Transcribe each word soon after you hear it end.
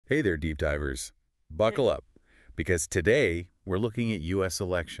Hey there, deep divers. Buckle up, because today we're looking at U.S.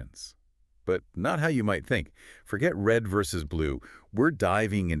 elections. But not how you might think. Forget red versus blue. We're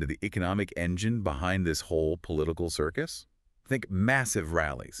diving into the economic engine behind this whole political circus. Think massive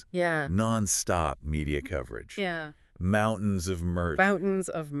rallies, Yeah. non-stop media coverage, Yeah. mountains of merch. Fountains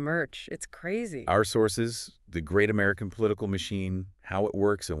of merch. It's crazy. Our sources, the great American political machine, how it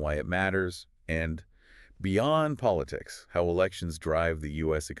works and why it matters, and beyond politics, how elections drive the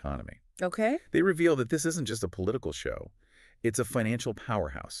U.S. economy. Okay. They reveal that this isn't just a political show. It's a financial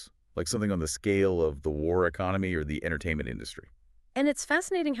powerhouse, like something on the scale of the war economy or the entertainment industry. And it's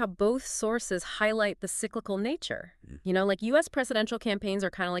fascinating how both sources highlight the cyclical nature. Like U.S. presidential campaigns are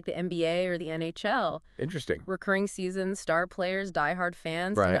kind of like the NBA or the NHL. Interesting. Recurring seasons, star players, diehard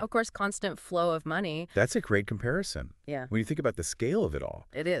fans, Right. and of course, constant flow of money. That's a great comparison. Yeah, When you think about the scale of it all,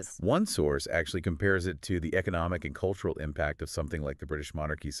 it is. one source actually compares it to the economic and cultural impact of something like the British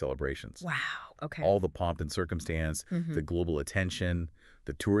monarchy celebrations. Wow. Okay. All the pomp and circumstance, Mhm. the global attention,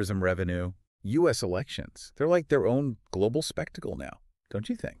 the tourism revenue. U.S. elections, they're like their own global spectacle now, don't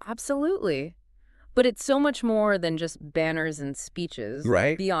you think? Absolutely. But it's so much more than just banners and speeches.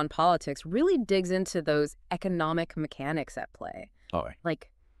 Right. Beyond politics really digs into those economic mechanics at play. Oh, Like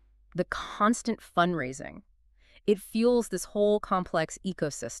the constant fundraising. It fuels this whole complex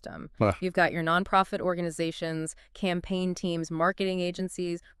ecosystem. Huh. You've got your nonprofit organizations, campaign teams, marketing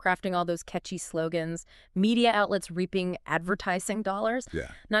agencies, crafting all those catchy slogans, media outlets reaping advertising dollars, yeah.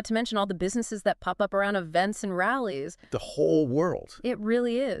 not to mention all the businesses that pop up around events and rallies. The whole world. It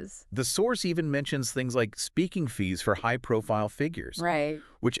really is. The source even mentions things like speaking fees for high-profile figures, Right.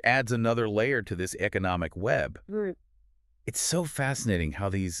 which adds another layer to this economic web. It's so fascinating how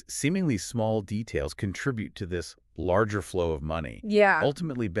these seemingly small details contribute to this larger flow of money, Yeah.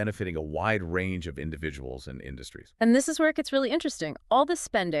 ultimately benefiting a wide range of individuals and industries. And this is where it gets really interesting. All this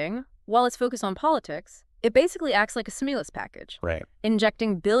spending, while it's focused on politics, it basically acts like a stimulus package, Right.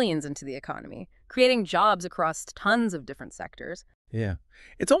 injecting billions into the economy, creating jobs across tons of different sectors. Yeah.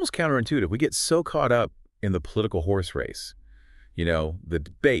 It's almost counterintuitive. We get so caught up in the political horse race, the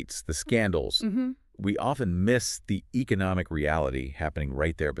debates, the scandals. Mm-hmm. We often miss the economic reality happening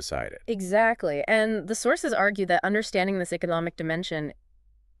right there beside it. Exactly. And the sources argue that understanding this economic dimension,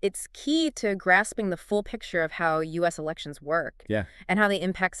 it's key to grasping the full picture of how U.S. elections work Yeah. and how they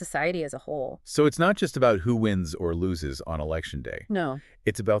impact society as a whole. So it's not just about who wins or loses on election day. No.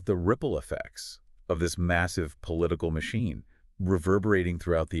 It's about the ripple effects of this massive political machine reverberating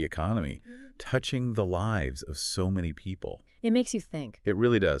throughout the economy, touching the lives of so many people. It makes you think. It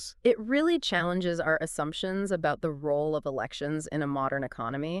really does. It really challenges our assumptions about the role of elections in a modern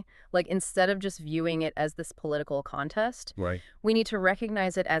economy. Like, instead of just viewing it as this political contest, Right. we need to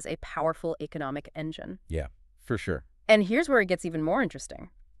recognize it as a powerful economic engine. Yeah, for sure. And here's where it gets even more interesting.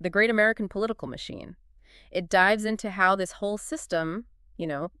 The great American political machine. It dives into how this whole system,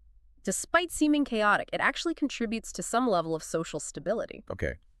 despite seeming chaotic, it actually contributes to some level of social stability.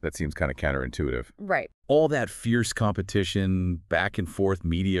 Okay, that seems kind of counterintuitive. Right. All that fierce competition, back and forth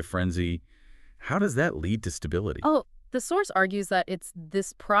media frenzy, how does that lead to stability? Oh, the source argues that it's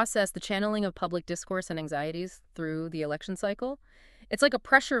this process, the channeling of public discourse and anxieties through the election cycle. It's like a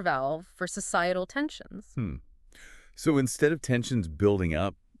pressure valve for societal tensions. So instead of tensions building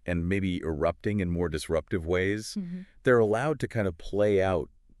up and maybe erupting in more disruptive ways, they're allowed to kind of play out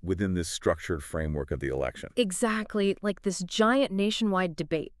within this structured framework of the election. Exactly, like this giant nationwide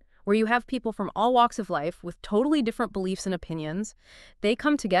debate where you have people from all walks of life with totally different beliefs and opinions. They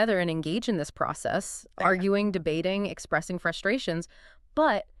come together and engage in this process, arguing, debating, expressing frustrations,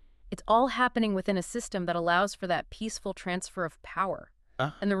 but it's all happening within a system that allows for that peaceful transfer of power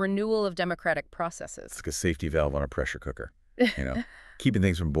and the renewal of democratic processes. It's like a safety valve on a pressure cooker, keeping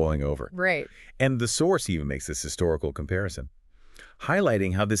things from boiling over. Right. And the source even makes this historical comparison,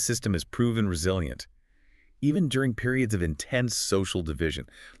 highlighting how this system has proven resilient, even during periods of intense social division,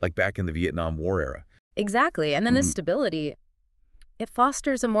 like back in the Vietnam War era. Exactly. And then this stability, it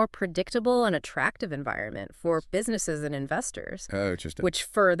fosters a more predictable and attractive environment for businesses and investors, Oh, interesting. which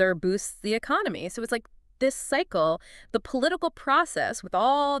further boosts the economy. So it's like this cycle, the political process with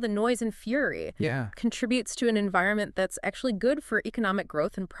all the noise and fury Yeah. contributes to an environment that's actually good for economic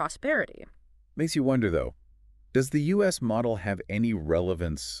growth and prosperity. Makes you wonder, though, does the U.S. model have any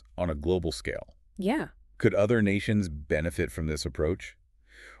relevance on a global scale? Yeah. Could other nations benefit from this approach?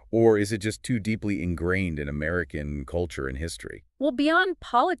 Or is it just too deeply ingrained in American culture and history? Well, Beyond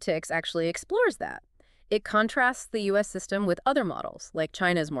Politics actually explores that. It contrasts the U.S. system with other models, like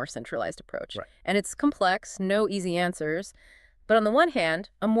China's more centralized approach. Right. And it's complex, no easy answers. But on the one hand,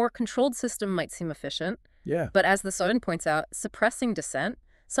 a more controlled system might seem efficient. Yeah. But as the Sun points out, suppressing dissent,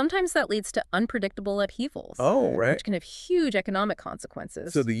 Sometimes that leads to unpredictable upheavals, Oh, right. which can have huge economic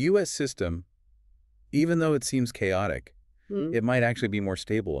consequences. So the U.S. system, even though it seems chaotic, Mm. it might actually be more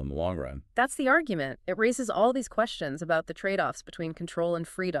stable in the long run. That's the argument. It raises all these questions about the trade-offs between control and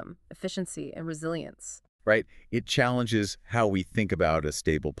freedom, efficiency and resilience. Right? It challenges how we think about a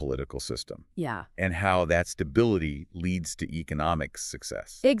stable political system Yeah. and how that stability leads to economic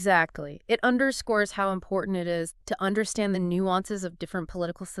success. Exactly. It underscores how important it is to understand the nuances of different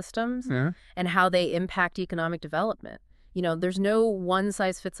political systems Yeah. and how they impact economic development. There's no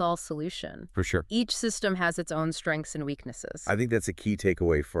one-size-fits-all solution. For sure. Each system has its own strengths and weaknesses. I think that's a key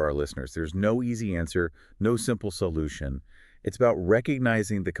takeaway for our listeners. There's no easy answer, no simple solution. It's about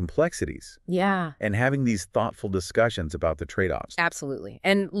recognizing the complexities Yeah, and having these thoughtful discussions about the trade-offs. absolutely.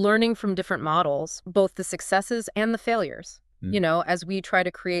 And learning from different models, both the successes and the failures. As we try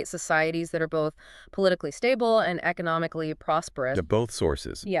to create societies that are both politically stable and economically prosperous. To both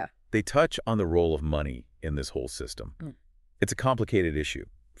sources. Yeah. They touch on the role of money in this whole system. It's a complicated issue,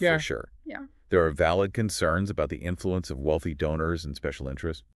 for sure. Yeah. There are valid concerns about the influence of wealthy donors and special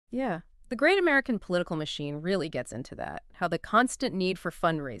interests. Yeah. The Great American Political Machine really gets into that, how the constant need for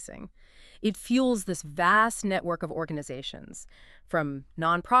fundraising. It fuels this vast network of organizations, from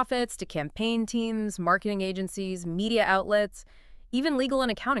nonprofits to campaign teams, marketing agencies, media outlets, even legal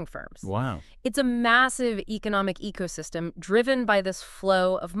and accounting firms. Wow. It's a massive economic ecosystem driven by this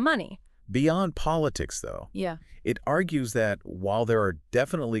flow of money. Beyond politics, though, Yeah. it argues that while there are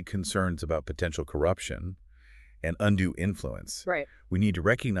definitely concerns about potential corruption and undue influence, Right. we need to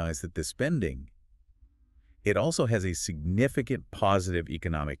recognize that the spending, it also has a significant positive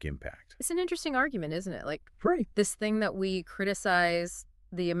economic impact. It's an interesting argument, isn't it? Like, Right. this thing that we criticize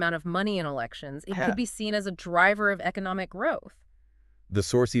the amount of money in elections, it Yeah. could be seen as a driver of economic growth. The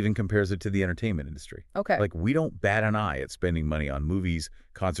source even compares it to the entertainment industry. Okay. Like, we don't bat an eye at spending money on movies,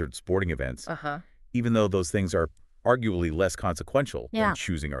 concerts, sporting events, Uh-huh. even though those things are arguably less consequential Yeah. than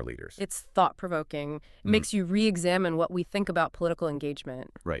choosing our leaders. It's thought-provoking. It makes you re-examine what we think about political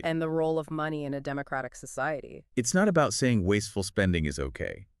engagement Right. and the role of money in a democratic society. It's not about saying wasteful spending is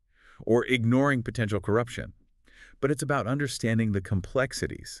okay or ignoring potential corruption, but it's about understanding the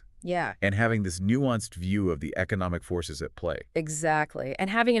complexities Yeah, and having this nuanced view of the economic forces at play. exactly. And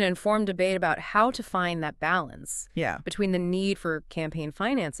having an informed debate about how to find that balance Yeah. between the need for campaign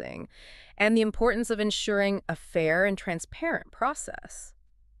financing and the importance of ensuring a fair and transparent process.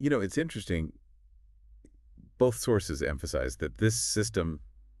 It's interesting. Both sources emphasize that this system,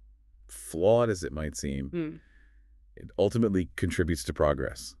 flawed as it might seem, it ultimately contributes to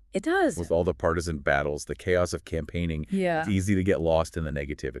progress. It does. With all the partisan battles, the chaos of campaigning, Yeah. it's easy to get lost in the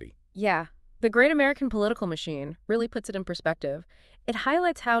negativity. Yeah. The Great American Political Machine really puts it in perspective. It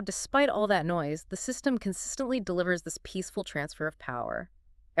highlights how, despite all that noise, the system consistently delivers this peaceful transfer of power.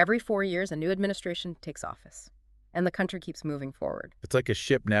 Every 4 years, a new administration takes office, and the country keeps moving forward. It's like a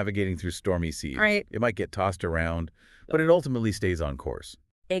ship navigating through stormy seas. Right. It might get tossed around, but it ultimately stays on course.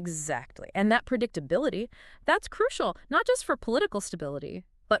 Exactly. And that predictability, that's crucial, not just for political stability,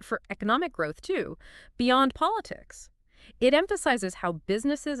 but for economic growth too, beyond politics. It emphasizes how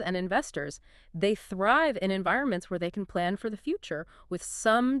businesses and investors, they thrive in environments where they can plan for the future with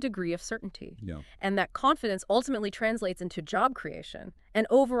some degree of certainty. Yeah. And that confidence ultimately translates into job creation and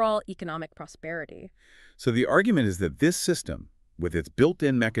overall economic prosperity. So the argument is that this system, with its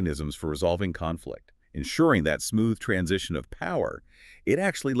built-in mechanisms for resolving conflict, ensuring that smooth transition of power, it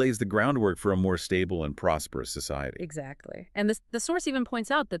actually lays the groundwork for a more stable and prosperous society. Exactly. And the source even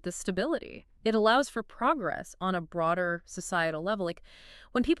points out that this stability, it allows for progress on a broader societal level. Like,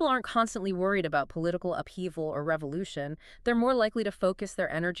 when people aren't constantly worried about political upheaval or revolution, they're more likely to focus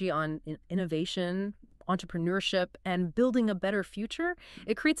their energy on innovation, entrepreneurship, and building a better future.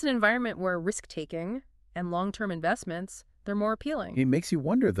 It creates an environment where risk-taking and long-term investments, they're more appealing. It makes you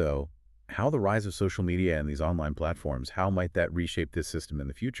wonder, though, how the rise of social media and these online platforms, how might that reshape this system in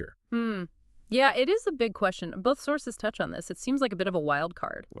the future? Yeah, it is a big question. Both sources touch on this. It seems like a bit of a wild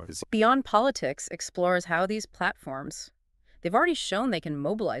card. Beyond Politics explores how these platforms, they've already shown they can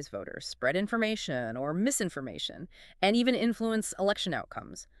mobilize voters, spread information or misinformation, and even influence election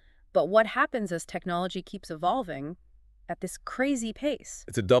outcomes. But what happens as technology keeps evolving at this crazy pace?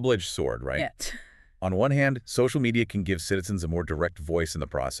 It's a double-edged sword, right? Yeah. On one hand, social media can give citizens a more direct voice in the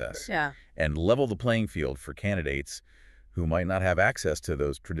process Yeah. and level the playing field for candidates who might not have access to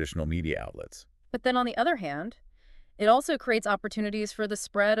those traditional media outlets. But then on the other hand, it also creates opportunities for the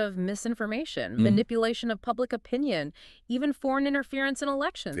spread of misinformation, manipulation of public opinion, even foreign interference in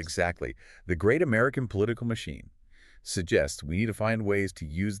elections. Exactly. The Great American Political Machine suggests we need to find ways to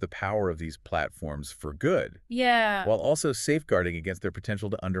use the power of these platforms for good, Yeah, while also safeguarding against their potential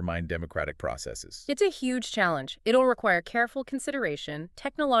to undermine democratic processes. it's a huge challenge. It'll require careful consideration,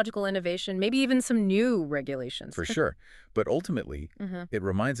 technological innovation, maybe even some new regulations. For sure. But ultimately, Hmm. it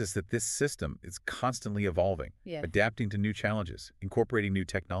reminds us that this system is constantly evolving, Yeah. adapting to new challenges, incorporating new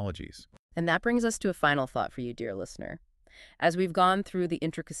technologies. And that brings us to a final thought for you, dear listener. As we've gone through the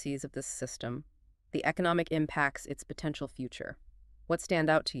intricacies of this system, the economic impacts, its potential future, what stand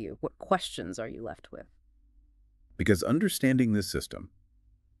out to you? What questions are you left with? Because understanding this system,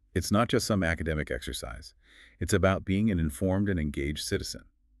 it's not just some academic exercise. It's about being an informed and engaged citizen.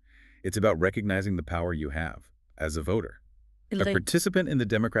 It's about recognizing the power you have as a voter, a Like, participant in the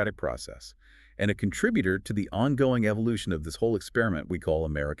democratic process, and a contributor to the ongoing evolution of this whole experiment we call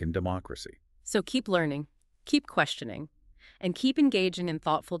American democracy. so keep learning, keep questioning, and keep engaging in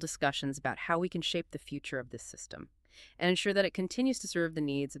thoughtful discussions about how we can shape the future of this system and ensure that it continues to serve the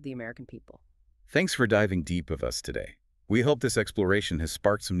needs of the American people. Thanks for diving deep with us today. We hope this exploration has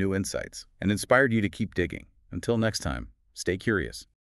sparked some new insights and inspired you to keep digging. Until next time, stay curious.